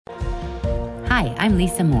Hi, I'm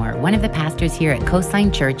Lisa Moore, one of the pastors here at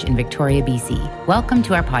Coastline Church in Victoria, BC. Welcome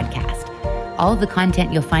to our podcast. All of the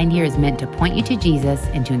content you'll find here is meant to point you to Jesus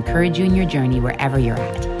and to encourage you in your journey wherever you're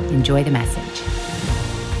at. Enjoy the message.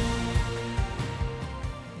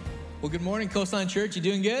 Well, good morning, Coastline Church. You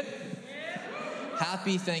doing good?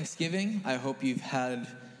 Happy Thanksgiving. I hope you've had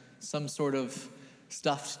some sort of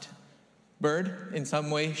stuffed bird in some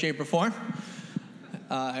way, shape, or form.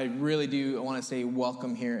 I really do. I want to say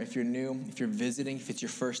welcome here. If you're new, if you're visiting, if it's your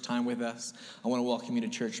first time with us, I want to welcome you to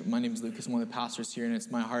church. My name is Lukas. I'm one of the pastors here, and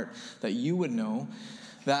it's my heart that you would know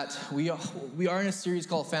that we are in a series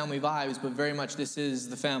called Family Vibes, but very much this is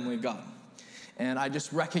the family of God. And I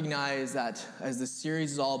just recognize that as the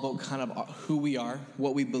series is all about kind of who we are,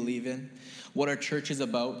 what we believe in, what our church is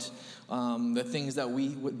about, the things that we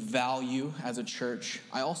would value as a church.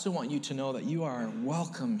 I also want you to know that you are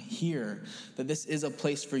welcome here, that this is a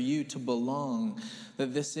place for you to belong,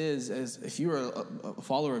 that this is, as if you are a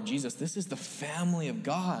follower of Jesus, this is the family of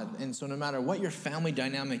God. And so no matter what your family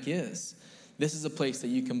dynamic is, this is a place that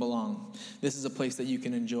you can belong. This is a place that you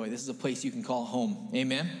can enjoy. This is a place you can call home.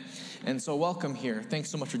 Amen? And so welcome here. Thanks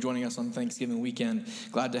so much for joining us on Thanksgiving weekend.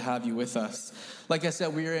 Glad to have you with us. Like I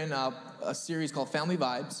said, we are in a series called Family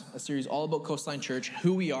Vibes, a series all about Coastline Church,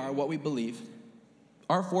 who we are, what we believe.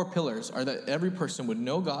 Our 4 pillars are that every person would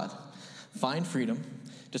know God, find freedom,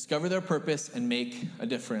 discover their purpose, and make a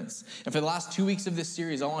difference. And for the last 2 weeks of this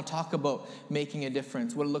series, I want to talk about making a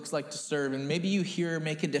difference, what it looks like to serve. And maybe you hear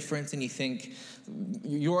make a difference and you think,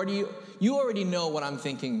 you already know what I'm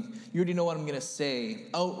thinking. You already know what I'm going to say.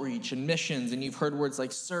 Outreach and missions, and you've heard words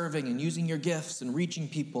like serving and using your gifts and reaching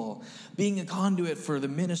people, being a conduit for the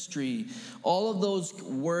ministry. All of those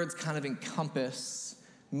words kind of encompass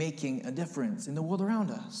making a difference in the world around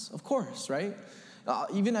us, of course, right?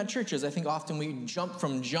 Even at churches, I think often we jump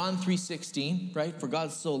from John 3:16, right? For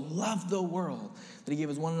God so loved the world that he gave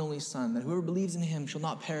his one and only son, that whoever believes in him shall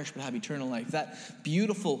not perish but have eternal life. That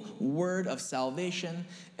beautiful word of salvation.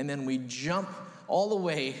 And then we jump all the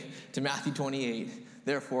way to Matthew 28.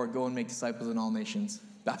 Therefore, go and make disciples in all nations,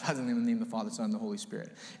 baptizing them in the name of the Father, Son, and the Holy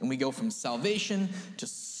Spirit. And we go from salvation to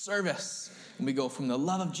service. And we go from the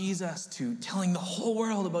love of Jesus to telling the whole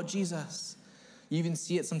world about Jesus. You even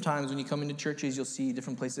see it sometimes when you come into churches, you'll see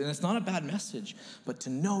different places. And it's not a bad message, but to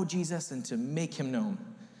know Jesus and to make him known,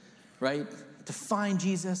 right? To find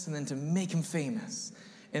Jesus and then to make him famous.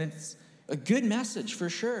 And it's a good message for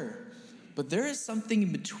sure. But there is something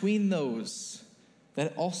in between those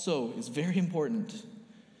that also is very important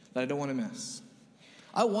that I don't want to miss.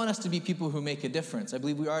 I want us to be people who make a difference. I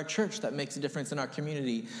believe we are a church that makes a difference in our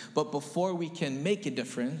community. But before we can make a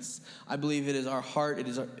difference, I believe it is our heart, it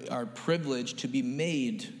is our privilege to be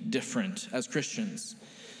made different as Christians.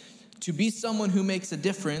 To be someone who makes a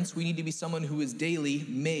difference, we need to be someone who is daily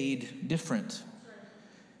made different.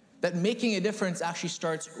 That making a difference actually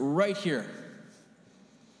starts right here.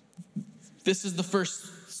 This is the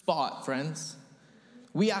first spot, friends.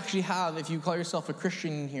 We actually have, if you call yourself a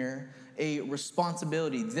Christian here, a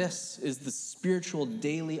responsibility. This is the spiritual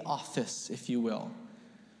daily office, if you will.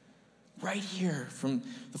 Right here, from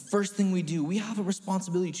the first thing we do, we have a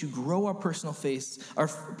responsibility to grow our personal faith.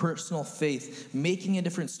 Making a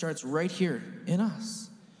difference starts right here in us.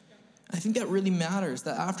 I think that really matters,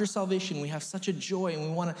 that after salvation, we have such a joy and we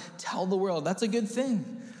want to tell the world. That's a good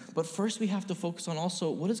thing. But first we have to focus on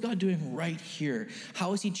also, what is God doing right here?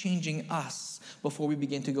 How is he changing us before we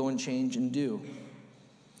begin to go and change and do?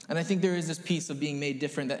 And I think there is this piece of being made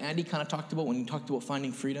different that Andy kind of talked about when he talked about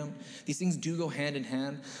finding freedom. These things do go hand in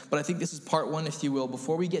hand, but I think this is part 1, if you will.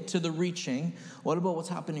 Before we get to the reaching, what about what's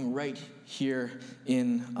happening right here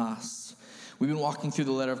in us? We've been walking through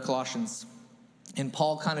the letter of Colossians, and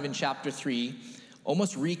Paul kind of in chapter 3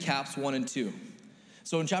 almost recaps 1 and 2.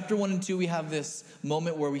 So in chapter 1 and 2, we have this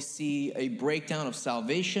moment where we see a breakdown of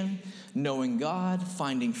salvation, knowing God,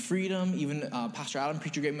 finding freedom. Even Pastor Adam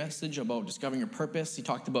preached a great message about discovering your purpose. He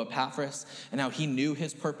talked about Epaphras and how he knew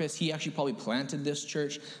his purpose. He actually probably planted this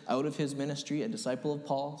church out of his ministry, a disciple of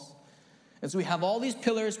Paul's. And so we have all these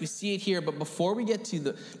pillars, we see it here, but before we get to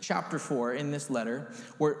the chapter 4 in this letter,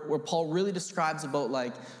 where Paul really describes about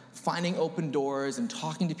like finding open doors and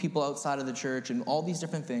talking to people outside of the church and all these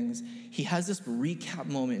different things, he has this recap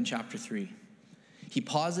moment in chapter 3. He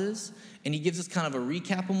pauses and he gives us kind of a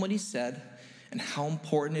recap on what he said and how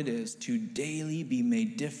important it is to daily be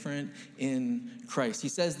made different in Christ. He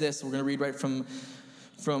says this, we're going to read right from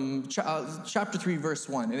chapter 3, verse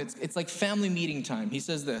 1. And it's like family meeting time. He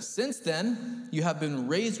says this, since then, you have been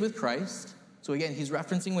raised with Christ. So again, he's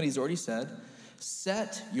referencing what he's already said.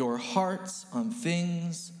 Set your hearts on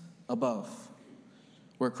things above,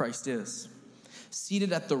 where Christ is,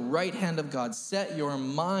 seated at the right hand of God. Set your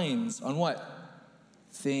minds on what?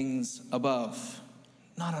 Things above,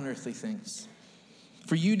 not on earthly things.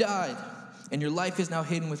 For you died, and your life is now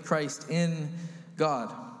hidden with Christ in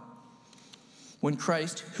God. When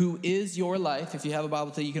Christ, who is your life, if you have a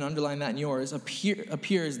Bible today, you can underline that in yours,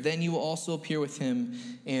 appears, then you will also appear with him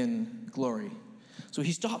in glory. So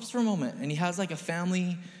he stops for a moment, and he has like a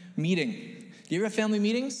family meeting. Do you ever have family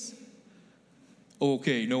meetings?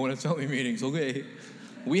 Okay, no one has family meetings, okay.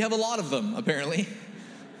 We have a lot of them, apparently.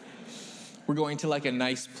 We're going to like a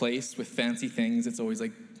nice place with fancy things. It's always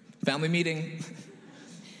like, family meeting.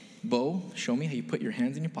 Bo, show me how you put your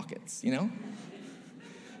hands in your pockets, you know?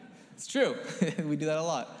 It's true. We do that a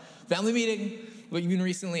lot. Family meeting. But even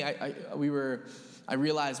recently, I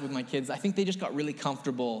realized with my kids, I think they just got really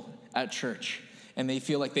comfortable at church, and they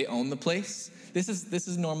feel like they own the place. This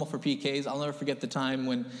is normal for PKs. I'll never forget the time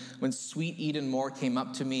when sweet Eden Moore came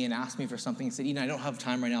up to me and asked me for something. He said, Eden, I don't have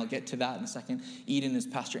time right now. I'll get to that in a second. Eden is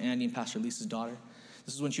Pastor Andy and Pastor Lisa's daughter.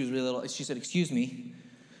 This is when she was really little. She said, excuse me,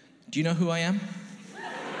 do you know who I am?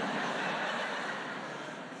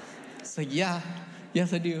 It's like, yeah,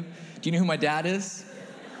 yes, I do. Do you know who my dad is?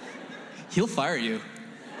 He'll fire you.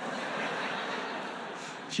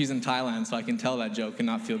 She's in Thailand, so I can tell that joke and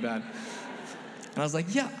not feel bad. And I was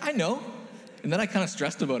like, yeah, I know. And then I kind of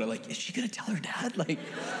stressed about it, like, is she gonna tell her dad? Like,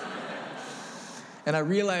 and I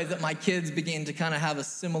realized that my kids began to kind of have a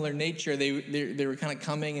similar nature. They were kind of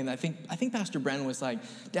coming, and I think Pastor Bren was like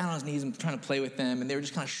down on his knees and trying to play with them, and they were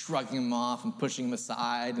just kind of shrugging him off and pushing him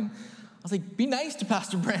aside. And I was like, be nice to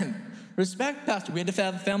Pastor Bren. Respect Pastor. We had to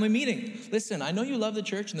have a family meeting. Listen, I know you love the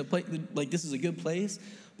church and like this is a good place,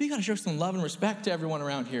 but you got to show some love and respect to everyone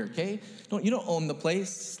around here, okay? You don't own the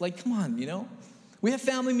place. Like, come on, you know? We have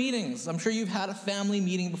family meetings. I'm sure you've had a family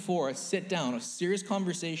meeting before, a sit down, a serious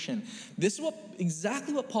conversation. This is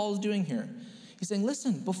exactly what Paul is doing here. He's saying,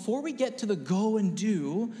 listen, before we get to the go and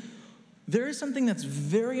do, there is something that's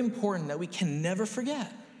very important that we can never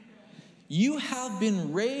forget. You have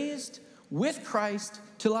been raised with Christ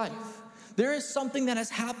to life. There is something that has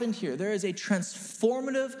happened here. There is a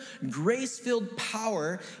transformative, grace-filled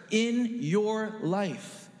power in your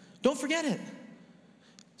life. Don't forget it.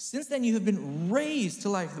 Since then, you have been raised to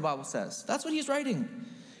life, the Bible says. That's what he's writing.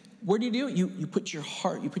 What do? You put your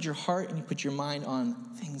heart and you put your mind on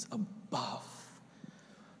things above.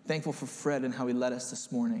 Thankful for Fred and how he led us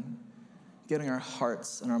this morning. Getting our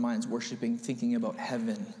hearts and our minds worshiping, thinking about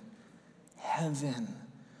heaven. Heaven.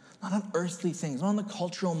 Not on earthly things, not on the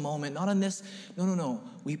cultural moment, not on this. No.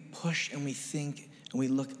 We push and we think and we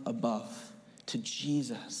look above to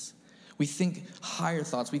Jesus. We think higher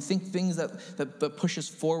thoughts. We think things that push us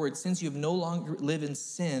forward. Since you have no longer live in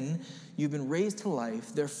sin, you've been raised to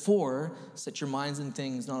life. Therefore, set your minds in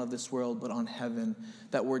things not of this world, but on heaven.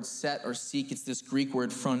 That word set or seek, it's this Greek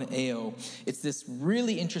word phroneo. It's this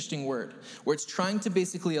really interesting word where it's trying to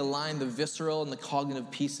basically align the visceral and the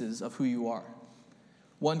cognitive pieces of who you are.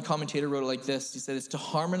 One commentator wrote it like this. He said, it's to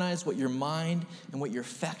harmonize what your mind and what your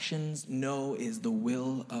affections know is the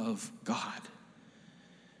will of God.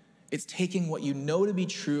 It's taking what you know to be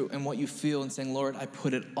true and what you feel and saying, Lord, I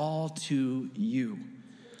put it all to you.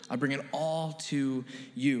 I bring it all to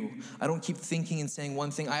you. I don't keep thinking and saying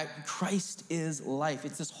one thing. Christ is life.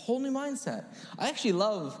 It's this whole new mindset. I actually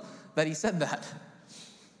love that he said that.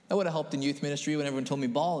 That would have helped in youth ministry when everyone told me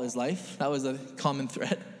ball is life. That was a common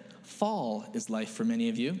thread. Fall is life for many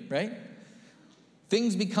of you, right?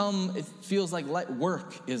 Things become, it feels like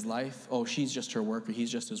work is life. Oh, she's just her work or he's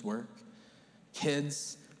just his work.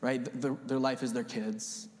 Kids, right? Their life is their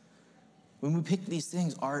kids. When we pick these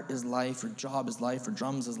things, art is life, or job is life, or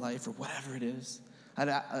drums is life, or whatever it is.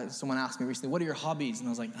 Someone asked me recently, what are your hobbies? And I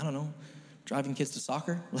was like, I don't know, driving kids to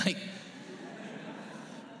soccer?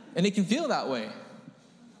 And it can feel that way.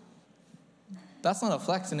 That's not a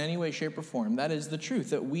flex in any way, shape, or form. That is the truth,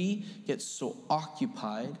 that we get so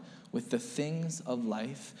occupied with the things of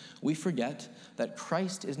life, we forget that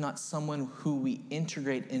Christ is not someone who we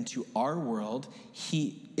integrate into our world.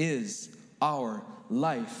 He is our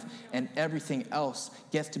life, and everything else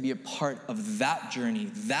gets to be a part of that journey,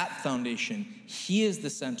 that foundation. He is the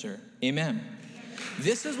center. Amen.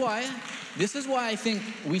 This is why I think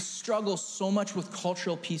we struggle so much with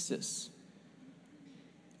cultural pieces.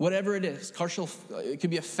 Whatever it is, cultural, it could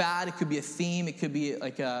be a fad, it could be a theme, it could be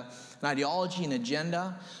like an ideology, an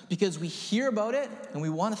agenda, because we hear about it and we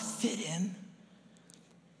want to fit in,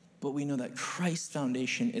 but we know that Christ's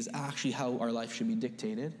foundation is actually how our life should be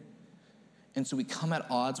dictated. And so we come at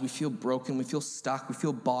odds, we feel broken, we feel stuck, we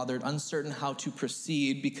feel bothered, uncertain how to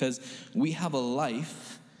proceed because we have a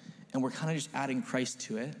life and we're kind of just adding Christ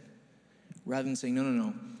to it rather than saying,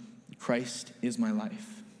 no. Christ is my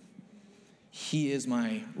life. He is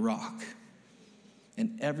my rock.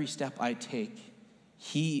 And every step I take,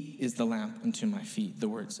 he is the lamp unto my feet, the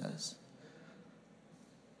word says.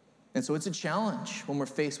 And so it's a challenge when we're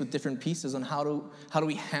faced with different pieces on how do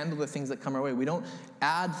we handle the things that come our way. We don't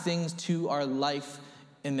add things to our life,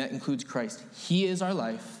 and that includes Christ. He is our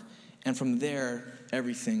life, and from there,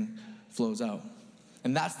 everything flows out.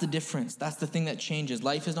 And that's the difference. That's the thing that changes.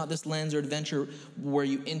 Life is not this lens or adventure where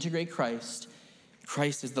you integrate Christ.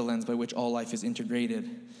 Christ is the lens by which all life is integrated.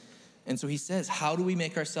 And so he says, how do we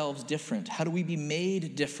make ourselves different? How do we be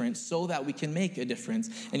made different so that we can make a difference?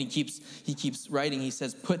 And he keeps writing. He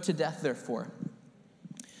says, put to death, therefore.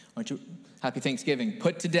 Aren't you? Happy Thanksgiving.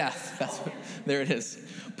 Put to death. There it is.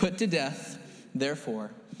 Put to death, therefore,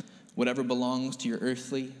 whatever belongs to your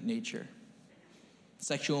earthly nature.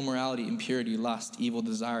 Sexual immorality, impurity, lust, evil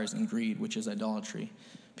desires, and greed, which is idolatry.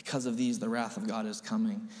 Because of these, the wrath of God is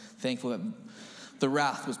coming. Thankful that the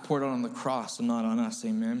wrath was poured out on the cross and not on us.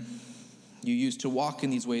 Amen. You used to walk in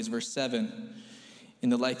these ways, verse 7, in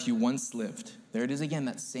the life you once lived. There it is again,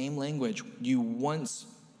 that same language. You once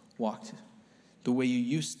walked the way you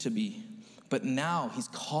used to be. But now, he's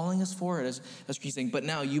calling us forward, as he's saying, but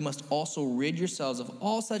now you must also rid yourselves of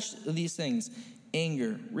all such of these things: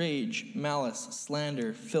 anger, rage, malice,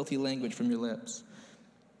 slander, filthy language from your lips.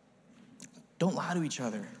 Don't lie to each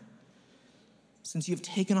other, since you have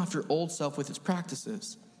taken off your old self with its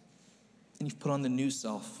practices, and you've put on the new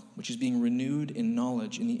self, which is being renewed in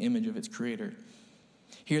knowledge in the image of its creator.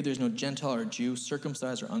 Here there's no Gentile or Jew,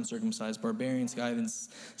 circumcised or uncircumcised, barbarian, Scythian,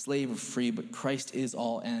 slave or free, but Christ is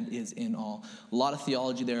all and is in all. A lot of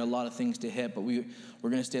theology there, a lot of things to hit, but we're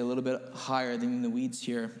going to stay a little bit higher than in the weeds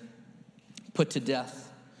here. Put to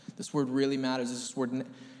death. This word really matters. This word,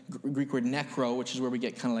 Greek word necro, which is where we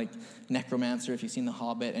get kind of like necromancer, if you've seen The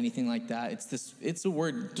Hobbit, anything like that. It's a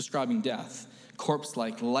word describing death.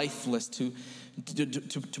 Corpse-like, lifeless, to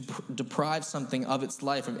deprive something of its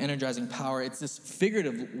life, of energizing power. It's this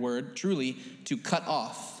figurative word, truly, to cut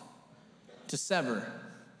off, to sever.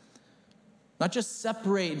 Not just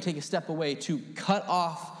separate and take a step away, to cut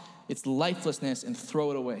off its lifelessness and throw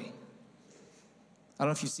it away. I don't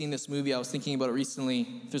know if you've seen this movie. I was thinking about it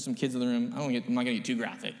recently. There's some kids in the room. I'm not going to get too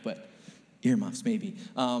graphic, but earmuffs maybe.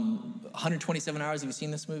 127 Hours. Have you seen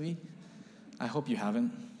this movie? I hope you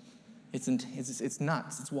haven't. It's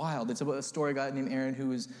nuts. It's wild. It's about a story guy named Aaron who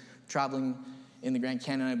was traveling in the Grand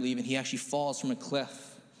Canyon, I believe, and he actually falls from a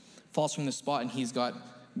cliff, falls from this spot, and he's got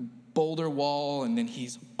boulder wall, and then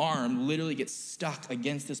his arm literally gets stuck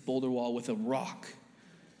against this boulder wall with a rock,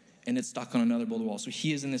 and it's stuck on another boulder wall. So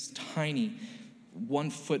he is in this tiny 1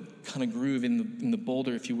 foot kind of groove in the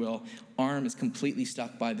boulder, if you will. Arm is completely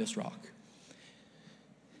stuck by this rock.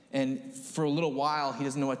 And for a little while, he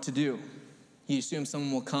doesn't know what to do. He assumes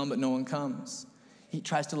someone will come, but no one comes. He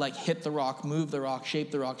tries to hit the rock, move the rock, shape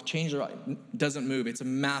the rock, change the rock. Doesn't move. It's a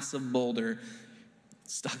massive boulder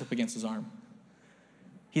stuck up against his arm.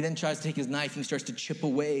 He then tries to take his knife and starts to chip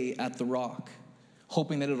away at the rock,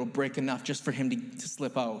 hoping that it'll break enough just for him to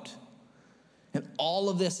slip out. And all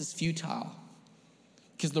of this is futile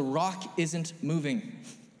because the rock isn't moving.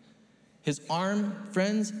 His arm,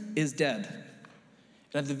 friends, is dead.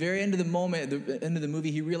 And at the very end of the moment, at the end of the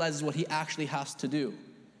movie, he realizes what he actually has to do.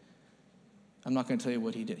 I'm not going to tell you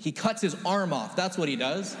what he did. He cuts his arm off. That's what he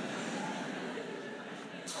does.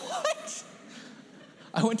 What?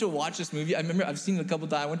 I went to watch this movie. I remember I've seen it a couple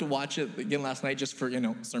times. I went to watch it again last night just for,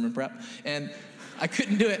 sermon prep. And I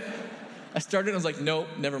couldn't do it. I started and I was like, nope,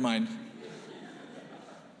 never mind.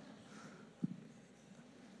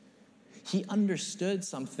 He understood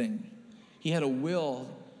something. He had a will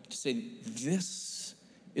to say,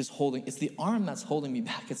 it's the arm that's holding me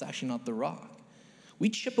back. It's actually not the rock. We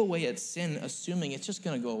chip away at sin, assuming it's just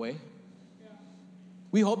going to go away. Yeah.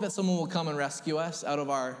 We hope that someone will come and rescue us out of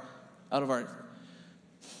our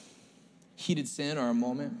heated sin or a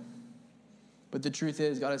moment. But the truth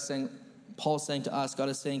is, Paul is saying to us, God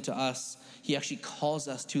is saying to us, he actually calls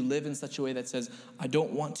us to live in such a way that says, I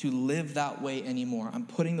don't want to live that way anymore. I'm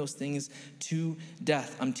putting those things to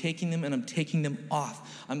death. I'm taking them and I'm taking them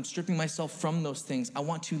off. I'm stripping myself from those things. I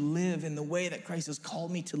want to live in the way that Christ has called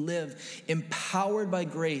me to live, empowered by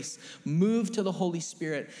grace, moved to the Holy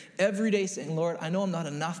Spirit, every day saying, Lord, I know I'm not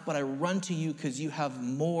enough, but I run to you because you have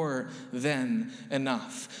more than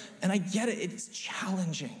enough. And I get it. It's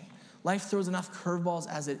challenging. Life throws enough curveballs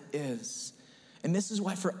as it is. And this is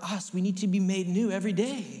why for us, we need to be made new every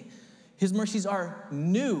day. His mercies are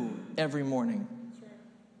new every morning.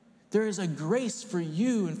 There is a grace for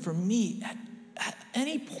you and for me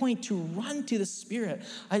any point to run to the Spirit.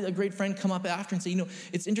 I had a great friend come up after and say,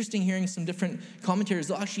 it's interesting hearing some different commentators.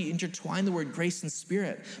 They'll actually intertwine the word grace and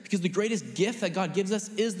Spirit, because the greatest gift that God gives us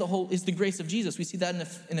is the grace of Jesus. We see that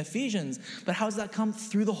in Ephesians. But how does that come?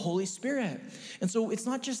 Through the Holy Spirit. And so it's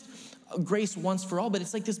not just grace once for all, but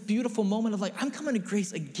it's like this beautiful moment of I'm coming to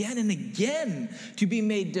grace again and again to be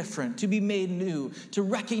made different, to be made new, to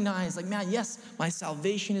recognize yes, my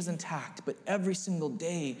salvation is intact, but every single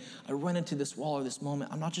day I run into this wall or this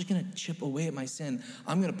moment, I'm not just going to chip away at my sin.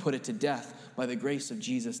 I'm going to put it to death by the grace of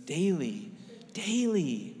Jesus daily.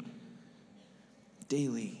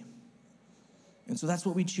 And so that's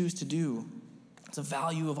what we choose to do. It's a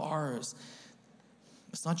value of ours.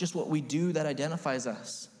 It's not just what we do that identifies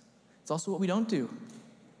us. It's also what we don't do.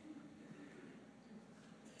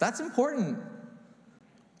 That's important.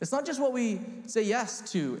 It's not just what we say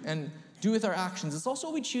yes to and do with our actions. It's also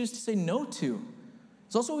what we choose to say no to.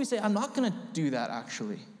 It's also what we say, I'm not going to do that,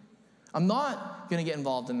 actually. I'm not going to get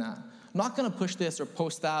involved in that. I'm not going to push this or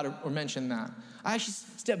post that or mention that. I actually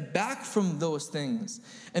step back from those things.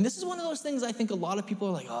 And this is one of those things I think a lot of people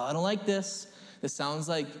are like, oh, I don't like this. This sounds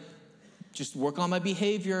like just work on my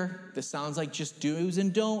behavior. This sounds like just do's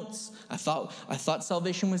and don'ts. I thought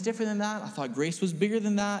salvation was different than that. I thought grace was bigger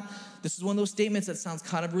than that. This is one of those statements that sounds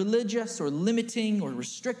kind of religious or limiting or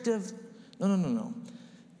restrictive. No.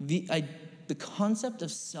 The concept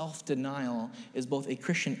of self-denial is both a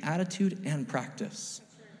Christian attitude and practice.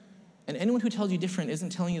 And anyone who tells you different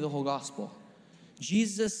isn't telling you the whole gospel.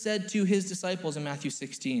 Jesus said to his disciples in Matthew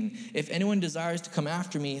 16, if anyone desires to come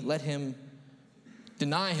after me, let him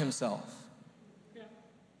deny himself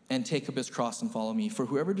and take up his cross and follow me. For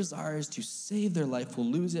whoever desires to save their life will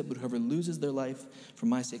lose it, but whoever loses their life for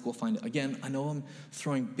my sake will find it. Again, I know I'm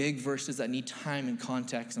throwing big verses that need time and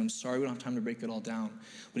context, and I'm sorry we don't have time to break it all down.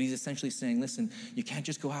 But he's essentially saying, listen, you can't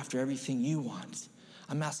just go after everything you want.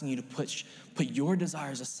 I'm asking you to put your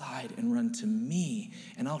desires aside and run to me,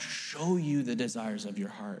 and I'll show you the desires of your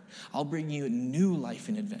heart. I'll bring you a new life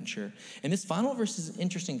and adventure. And this final verse is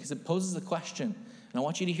interesting because it poses a question, and I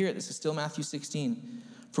want you to hear it. This is still Matthew 16.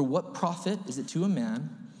 For what profit is it to a man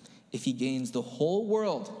if he gains the whole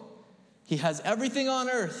world? He has everything on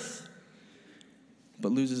earth,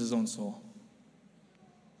 but loses his own soul.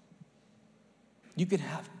 You could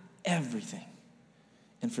have everything,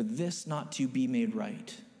 and for this not to be made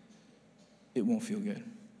right, it won't feel good.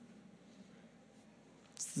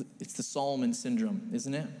 It's the Solomon syndrome,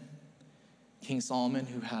 isn't it? King Solomon,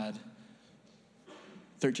 who had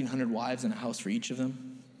 1,300 wives and a house for each of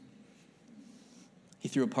them. He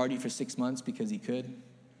threw a party for 6 months because he could.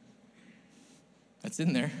 That's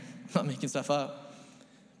in there. I'm not making stuff up.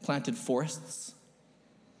 Planted forests.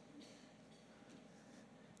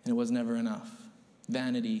 And it was never enough.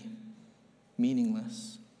 Vanity,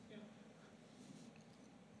 meaningless.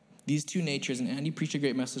 These two natures, and Andy preached a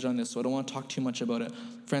great message on this, so I don't want to talk too much about it.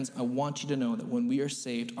 Friends, I want you to know that when we are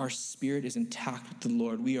saved, our spirit is intact with the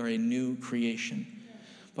Lord. We are a new creation.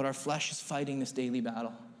 But our flesh is fighting this daily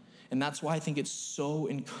battle. And that's why I think it's so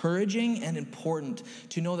encouraging and important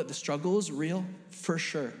to know that the struggle is real, for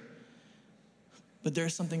sure. But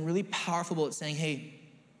there's something really powerful about saying, hey,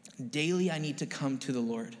 daily I need to come to the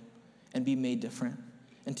Lord and be made different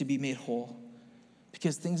and to be made whole.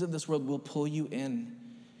 Because things of this world will pull you in.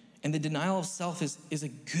 And the denial of self is a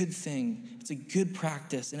good thing. It's a good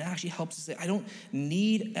practice. And it actually helps us say, I don't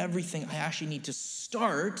need everything. I actually need to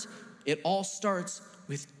start. It all starts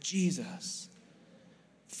with Jesus.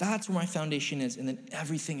 That's where my foundation is, and then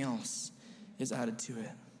everything else is added to it.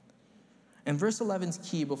 And verse 11 is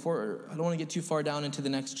key. I don't want to get too far down into the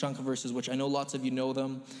next chunk of verses, which I know lots of you know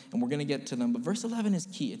them, and we're going to get to them. But verse 11 is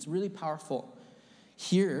key. It's really powerful.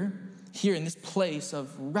 Here in this place of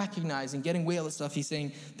recognizing, getting away all this stuff, he's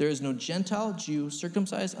saying, there is no Gentile, Jew,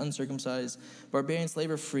 circumcised, uncircumcised, barbarian, slave,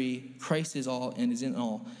 or free. Christ is all and is in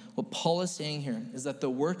all. What Paul is saying here is that the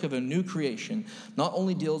work of a new creation not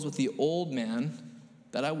only deals with the old man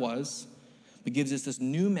that I was, but gives us this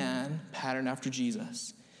new man patterned after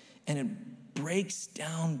Jesus. And it breaks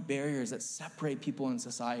down barriers that separate people in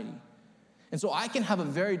society. And so I can have a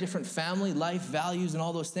very different family, life, values, and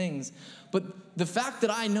all those things. But the fact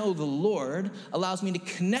that I know the Lord allows me to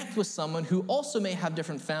connect with someone who also may have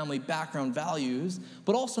different family background, values,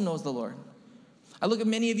 but also knows the Lord. I look at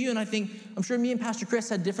many of you and I think, I'm sure me and Pastor Chris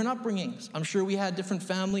had different upbringings. I'm sure we had different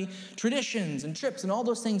family traditions and trips and all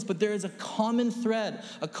those things, but there is a common thread,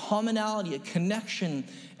 a commonality, a connection,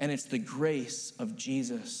 and it's the grace of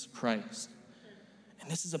Jesus Christ.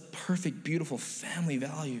 And this is a perfect, beautiful family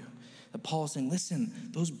value that Paul is saying, listen,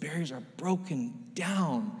 those barriers are broken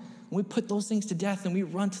down. And we put those things to death and we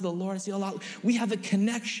run to the Lord and say, oh, we have a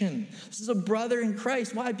connection. This is a brother in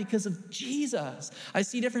Christ. Why? Because of Jesus. I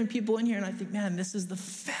see different people in here and I think, man, this is the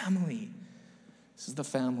family. This is the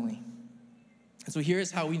family. And so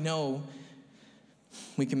here's how we know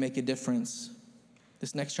we can make a difference.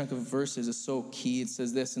 This next chunk of verses is so key. It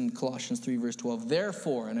says this in Colossians 3, verse 12.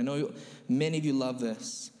 Therefore, and I know many of you love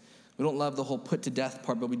this. We don't love the whole put to death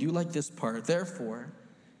part, but we do like this part. Therefore,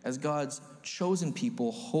 as God's chosen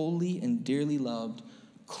people, holy and dearly loved,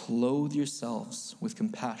 clothe yourselves with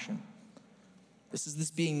compassion. This is this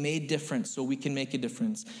being made different so we can make a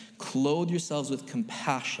difference. Clothe yourselves with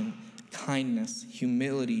compassion, kindness,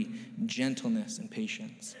 humility, gentleness, and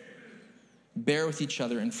patience. Bear with each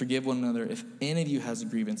other and forgive one another if any of you has a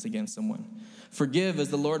grievance against someone. Forgive as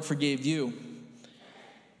the Lord forgave you.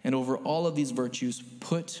 And over all of these virtues,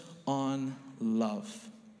 put on love,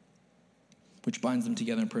 which binds them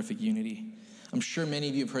together in perfect unity. I'm sure many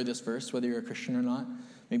of you have heard this verse, whether you're a Christian or not.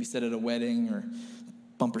 Maybe said at a wedding or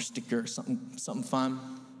bumper sticker or something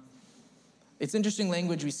fun. It's interesting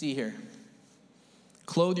language we see here.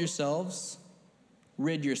 Clothe yourselves,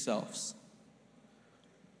 rid yourselves.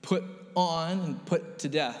 Put on and put to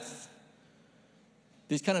death.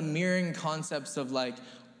 These kind of mirroring concepts of like,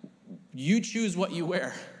 you choose what you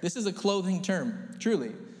wear. This is a clothing term,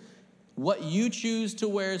 truly. What you choose to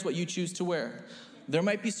wear is what you choose to wear. There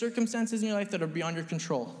might be circumstances in your life that are beyond your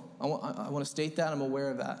control. I want to state that. I'm aware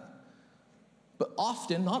of that. But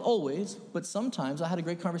often, not always, but sometimes, I had a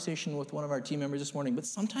great conversation with one of our team members this morning, but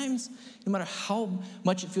sometimes, no matter how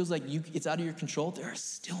much it feels like it's out of your control, there are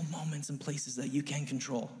still moments and places that you can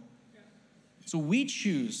control. So we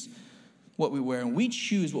choose what we wear, and we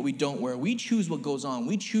choose what we don't wear. We choose what goes on.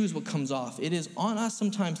 We choose what comes off. It is on us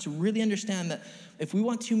sometimes to really understand that if we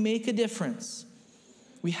want to make a difference,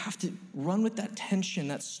 we have to run with that tension,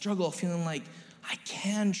 that struggle, feeling like I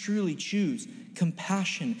can truly choose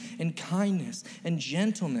compassion and kindness and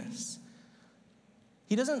gentleness.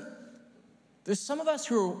 There's some of us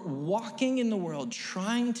who are walking in the world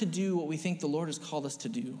trying to do what we think the Lord has called us to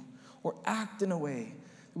do, or act in a way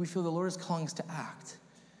that we feel the Lord is calling us to act.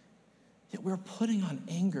 Yet we're putting on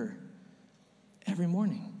anger every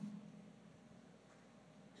morning.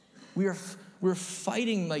 We're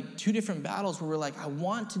fighting like two different battles where we're like, I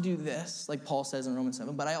want to do this, like Paul says in Romans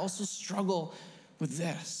 7, but I also struggle with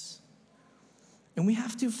this. And we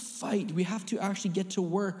have to fight. We have to actually get to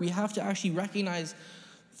work. We have to actually recognize,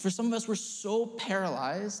 for some of us, we're so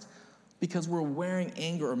paralyzed because we're wearing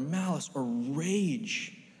anger or malice or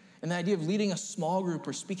rage. And the idea of leading a small group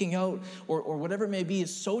or speaking out or whatever it may be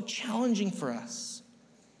is so challenging for us.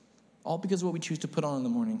 All because of what we choose to put on in the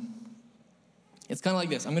morning. It's kind of like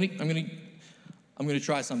this. I'm gonna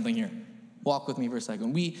try something here. Walk with me for a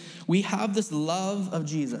second. We have this love of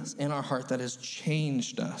Jesus in our heart that has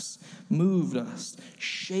changed us, moved us,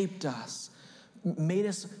 shaped us, made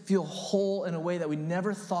us feel whole in a way that we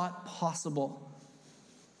never thought possible.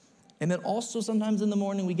 And then also sometimes in the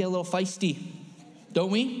morning we get a little feisty, don't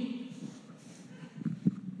we?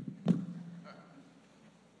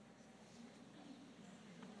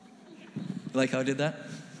 Like how I did that?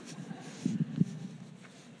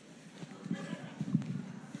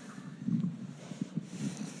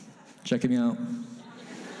 Checking me out.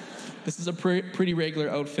 This is a pretty regular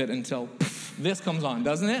outfit until this comes on,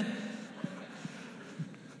 doesn't it?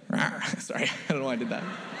 Sorry, I don't know why I did that.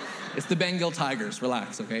 It's the Bengal Tigers.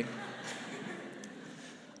 Relax, okay?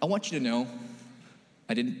 I want you to know,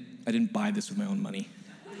 I didn't buy this with my own money.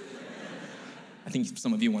 I think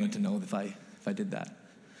some of you wanted to know if I did that.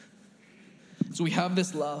 So we have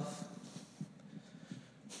this love.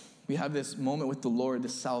 We have this moment with the Lord,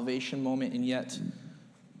 this salvation moment, and yet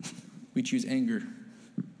we choose anger.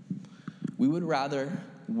 We would rather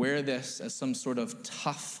wear this as some sort of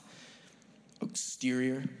tough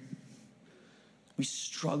exterior. We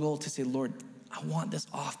struggle to say, Lord, I want this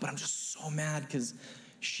off, but I'm just so mad because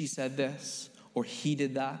she said this, or he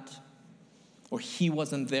did that, or he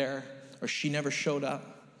wasn't there, or she never showed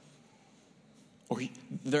up, or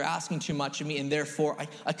they're asking too much of me, and therefore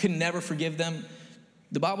I could never forgive them.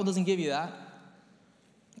 The Bible doesn't give you that.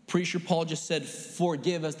 Pretty sure Paul just said,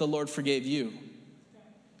 forgive as the Lord forgave you.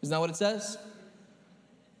 Isn't that what it says?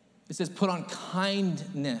 It says, put on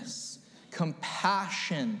kindness,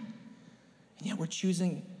 compassion. And yet we're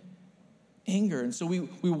choosing anger. And so we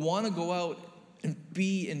want to go out and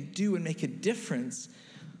be and do and make a difference.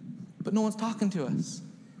 But no one's talking to us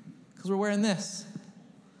because we're wearing this.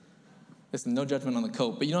 Listen, no judgment on the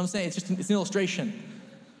coat, but you know what I'm saying? It's an illustration.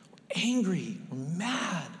 We're angry, we're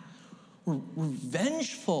mad, we're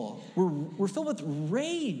vengeful, we're filled with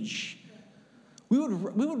rage. We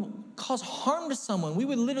would cause harm to someone. We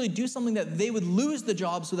would literally do something that they would lose the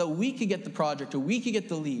job so that we could get the project or we could get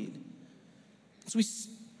the lead. So we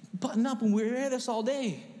button up and we're at this all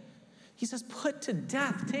day. He says, put to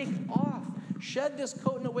death, take off, shed this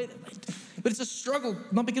coat in a way but it's a struggle,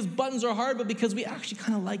 not because buttons are hard, but because we actually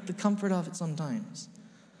kind of like the comfort of it sometimes.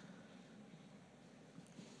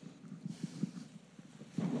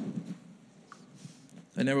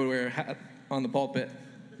 I never wear a hat on the pulpit.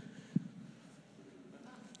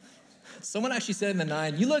 Someone actually said in the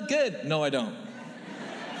 9, you look good. No, I don't.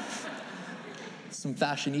 Some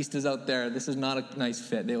fashionistas out there, this is not a nice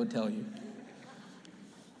fit, they would tell you.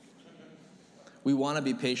 We want to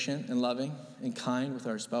be patient and loving and kind with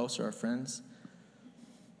our spouse or our friends.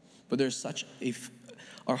 But there's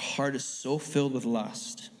our heart is so filled with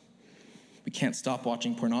lust. We can't stop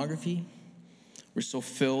watching pornography. We're so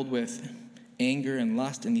filled with anger and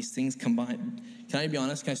lust, and these things combine. Can I be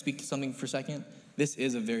honest? Can I speak to something for a second? This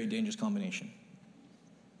is a very dangerous combination.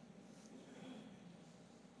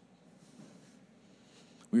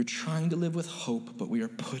 We're trying to live with hope, but we are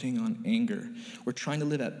putting on anger. We're trying to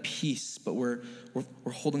live at peace, but we're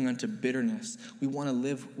holding on to bitterness. We want to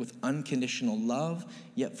live with unconditional love,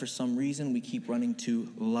 yet for some reason we keep running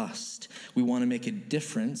to lust. We want to make a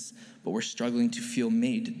difference, but we're struggling to feel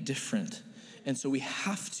made different. And so we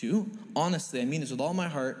have to, honestly, I mean this with all my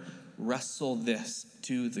heart, wrestle this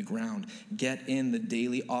to the ground. Get in the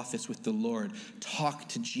daily office with the Lord. Talk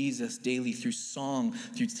to Jesus daily through song,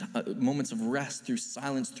 through moments of rest, through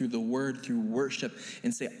silence, through the word, through worship,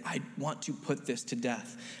 and say, I want to put this to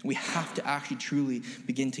death. We have to actually truly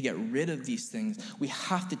begin to get rid of these things. We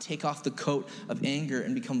have to take off the coat of anger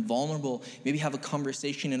and become vulnerable. Maybe have a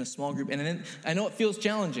conversation in a small group. And then I know it feels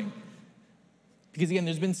challenging, because again,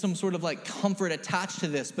 there's been some sort of comfort attached to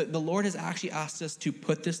this, but the Lord has actually asked us to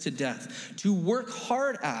put this to death, to work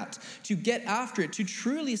hard at, to get after it, to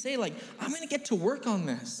truly say I'm going to get to work on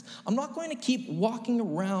this. I'm not going to keep walking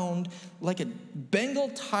around like a Bengal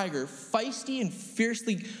tiger, feisty and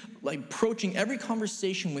fiercely approaching every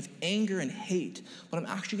conversation with anger and hate, but I'm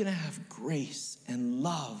actually going to have grace and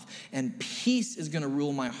love, and peace is going to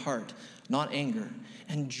rule my heart, not anger.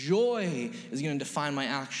 And joy is going to define my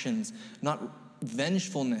actions, not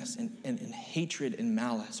vengefulness and hatred and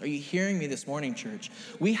malice. Are you hearing me this morning, church?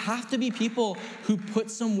 We have to be people who put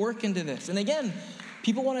some work into this. And again,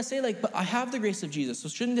 people want to say but I have the grace of Jesus, so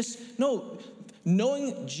shouldn't this? No,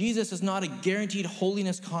 knowing Jesus is not a guaranteed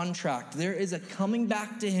holiness contract. There is a coming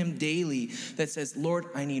back to him daily that says, Lord,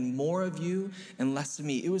 I need more of you and less of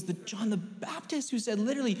me. It was John the Baptist who said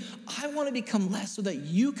literally, I want to become less so that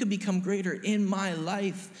you could become greater in my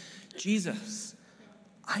life. Jesus,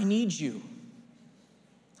 I need you.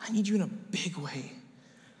 I need you in a big way.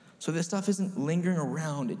 So this stuff isn't lingering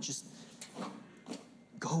around. It just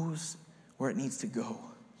goes where it needs to go.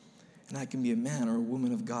 And I can be a man or a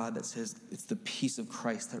woman of God that says, it's the peace of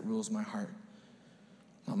Christ that rules my heart,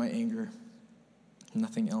 not my anger,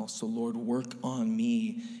 nothing else. So Lord, work on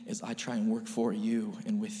me as I try and work for you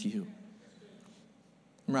and with you.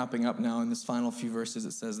 I'm wrapping up now. In this final few verses,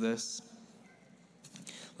 it says this: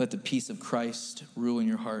 let the peace of Christ rule in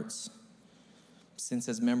your hearts, since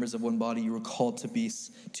as members of one body you were called to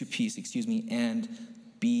peace, and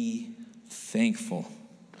be thankful.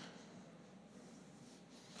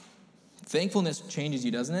 Thankfulness changes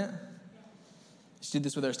you, doesn't it? Just did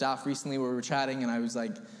this with our staff recently where we were chatting, and I was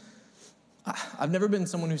like, I've never been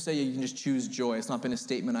someone who say you can just choose joy. It's not been a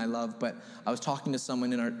statement I love, but I was talking to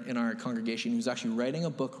someone in our congregation who's actually writing a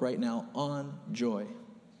book right now on joy.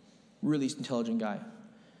 Really intelligent guy.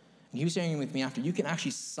 And he was sharing with me after, you can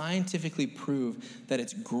actually scientifically prove that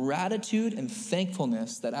it's gratitude and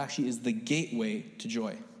thankfulness that actually is the gateway to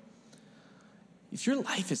joy. If your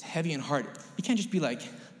life is heavy and hard, you can't just be like,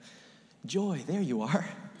 joy, there you are.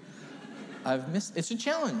 It's a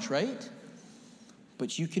challenge, right?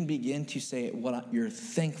 But you can begin to say what you're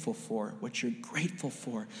thankful for, what you're grateful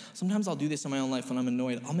for. Sometimes I'll do this in my own life when I'm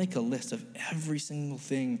annoyed. I'll make a list of every single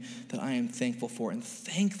thing that I am thankful for. And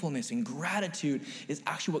thankfulness and gratitude is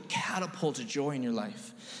actually what catapults joy in your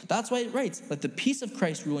life. That's why it writes, let the peace of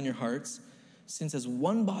Christ rule in your hearts, since as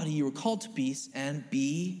one body you were called to peace, and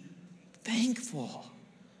be thankful.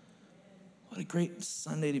 What a great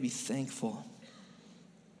Sunday to be thankful.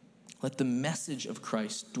 Let the message of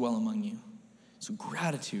Christ dwell among you. So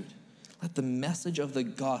gratitude. Let the message of the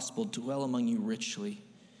gospel dwell among you richly.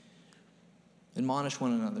 Admonish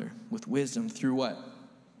one another with wisdom through what?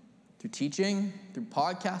 Through teaching, through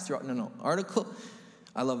podcasts, article.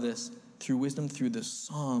 I love this. Through wisdom, through the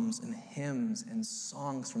psalms and hymns and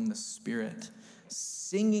songs from the Spirit.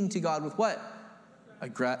 Singing to God with what? A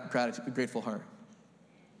grateful heart.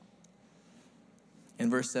 in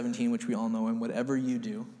verse 17, which we all know, and whatever you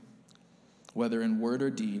do, whether in word or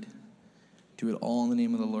deed, do it all in the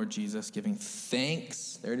name of the Lord Jesus, giving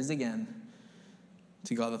thanks, there it is again,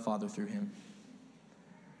 to God the Father through him.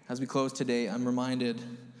 As we close today, I'm reminded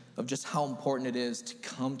of just how important it is to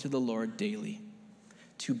come to the Lord daily,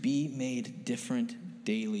 to be made different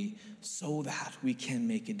daily, so that we can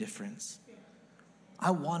make a difference. I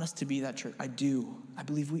want us to be that church. I do. I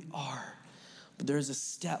believe we are. But there is a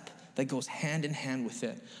step that goes hand in hand with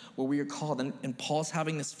it, where we are called. And Paul's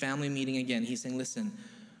having this family meeting again. He's saying, listen,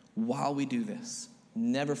 while we do this,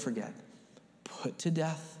 never forget, put to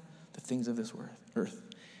death the things of this earth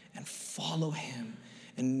and follow him,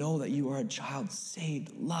 and know that you are a child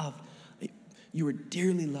saved, loved. You are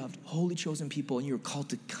dearly loved, holy chosen people, and you are called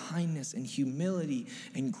to kindness and humility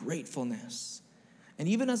and gratefulness. And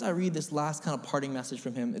even as I read this last kind of parting message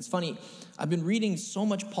from him, it's funny, I've been reading so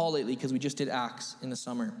much Paul lately because we just did Acts in the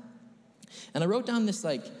summer. And I wrote down this,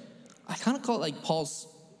 I kind of call it like Paul's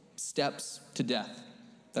steps to death.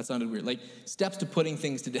 That sounded weird. Like steps to putting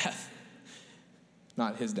things to death.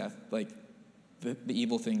 Not his death, like the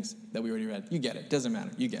evil things that we already read. You get it. Doesn't matter.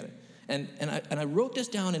 You get it. And I wrote this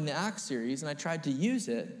down in the Acts series, and I tried to use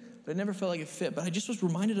it, but it never felt like it fit. But I just was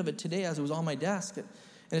reminded of it today as it was on my desk. And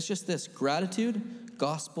it's just this: gratitude,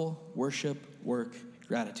 gospel, worship, work,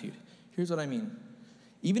 gratitude. Here's what I mean.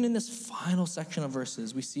 Even in this final section of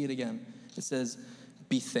verses, we see it again. It says,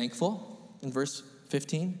 be thankful in verse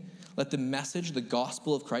 15. Let the message, the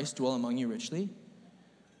gospel of Christ, dwell among you richly.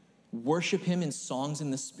 Worship him in songs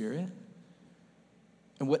in the Spirit.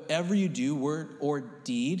 And whatever you do, word or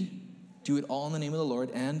deed, do it all in the name of the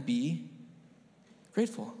Lord and be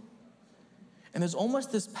grateful. And there's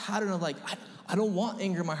almost this pattern of I don't want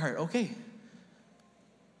anger in my heart. Okay.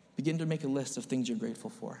 Begin to make a list of things you're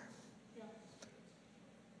grateful for. Yeah.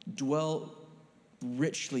 Dwell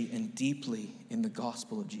richly and deeply in the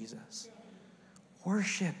gospel of Jesus. Yeah.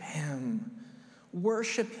 Worship him.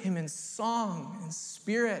 Worship him in song and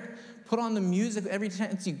spirit. Put on the music every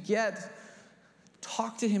chance you get.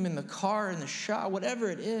 Talk to him in the car, in the shower,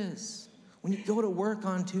 whatever it is. When you go to work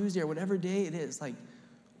on Tuesday or whatever day it is,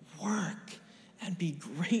 work and be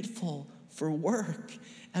grateful for work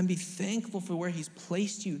and be thankful for where he's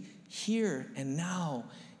placed you here and now,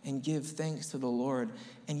 and give thanks to the Lord.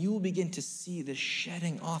 And you will begin to see the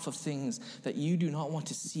shedding off of things that you do not want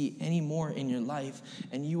to see anymore in your life.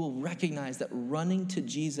 And you will recognize that running to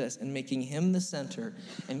Jesus and making him the center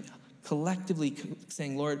and collectively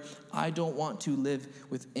saying, Lord, I don't want to live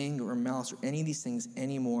with anger or malice or any of these things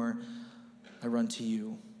anymore. I run to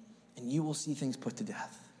you. And you will see things put to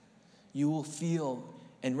death. You will feel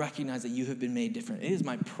and recognize that you have been made different. It is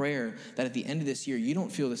my prayer that at the end of this year, you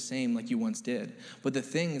don't feel the same like you once did. But the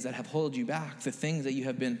things that have held you back, the things that you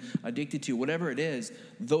have been addicted to, whatever it is,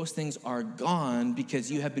 those things are gone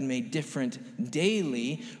because you have been made different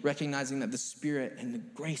daily, recognizing that the Spirit and the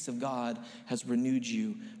grace of God has renewed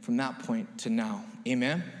you from that point to now.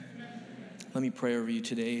 Amen? Let me pray over you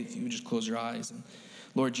today. If you would just close your eyes. And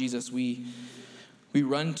Lord Jesus, we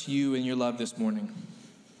run to you in your love this morning.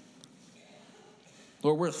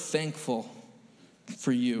 Lord, we're thankful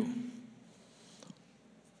for you.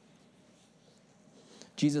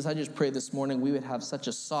 Jesus, I just pray this morning we would have such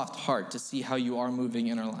a soft heart to see how you are moving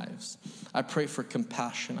in our lives. I pray for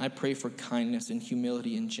compassion. I pray for kindness and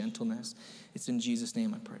humility and gentleness. It's in Jesus'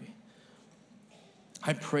 name I pray.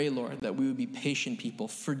 I pray, Lord, that we would be patient people,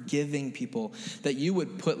 forgiving people, that you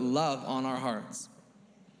would put love on our hearts,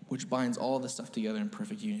 which binds all this stuff together in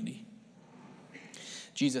perfect unity.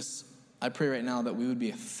 Jesus, I pray right now that we would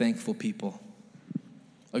be a thankful people,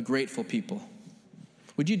 a grateful people.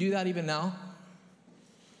 Would you do that even now?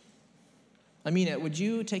 I mean it. Would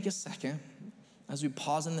you take a second as we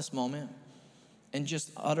pause in this moment and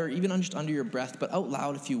just utter, even just under your breath, but out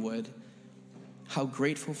loud if you would, how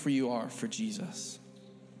grateful for you are for Jesus.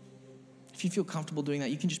 If you feel comfortable doing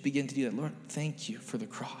that, you can just begin to do that. Lord, thank you for the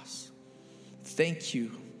cross. Thank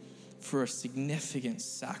you for a significant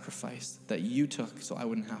sacrifice that you took so I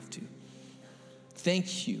wouldn't have to.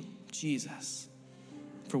 Thank you, Jesus,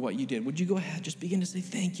 for what you did. Would you go ahead, just begin to say,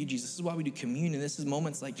 thank you, Jesus. This is why we do communion. This is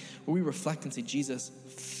moments where we reflect and say, Jesus,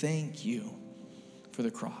 thank you for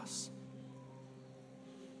the cross.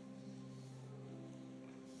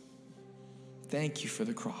 Thank you for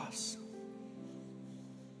the cross.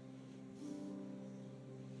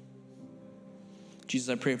 Jesus,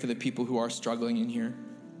 I pray for the people who are struggling in here,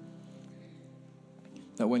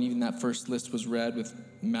 that when even that first list was read with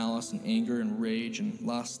malice and anger and rage and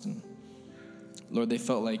lust, and Lord, they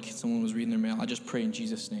felt like someone was reading their mail. I just pray in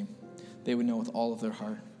Jesus' name they would know with all of their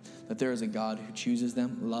heart that there is a God who chooses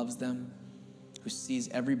them, loves them, who sees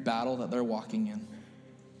every battle that they're walking in,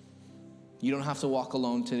 You don't have to walk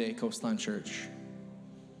alone today, Coastline Church.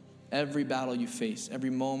 Every battle you face, every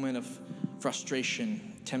moment of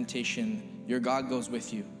frustration, temptation, your God goes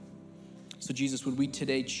with you. So Jesus, would we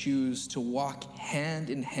today choose to walk hand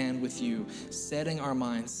in hand with you, setting our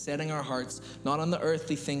minds, setting our hearts, not on the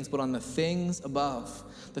earthly things, but on the things above,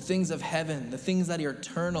 the things of heaven, the things that are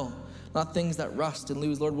eternal, not things that rust and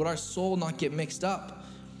lose. Lord, would our soul not get mixed up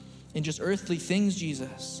in just earthly things,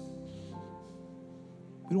 Jesus?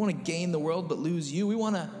 We don't want to gain the world but lose you. We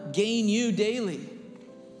want to gain you daily.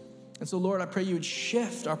 And so, Lord, I pray you would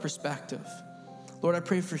shift our perspective. Lord, I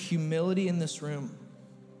pray for humility in this room,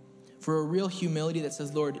 for a real humility that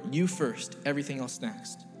says, Lord, you first, everything else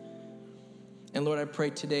next. And Lord, I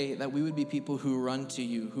pray today that we would be people who run to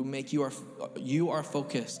you, who make you our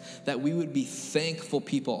focus, that we would be thankful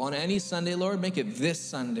people. On any Sunday, Lord, make it this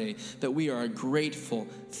Sunday, that we are a grateful,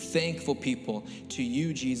 thankful people to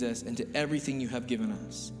you, Jesus, and to everything you have given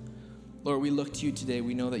us. Lord, we look to you today.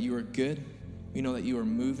 We know that you are good. We know that you are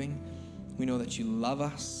moving. We know that you love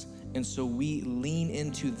us. And so we lean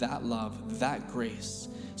into that love, that grace,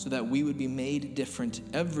 so that we would be made different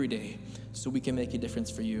every day, so we can make a difference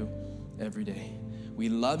for you every day. We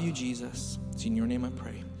love you, Jesus. It's in your name I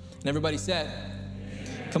pray. And everybody said,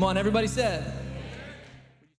 come on, everybody said.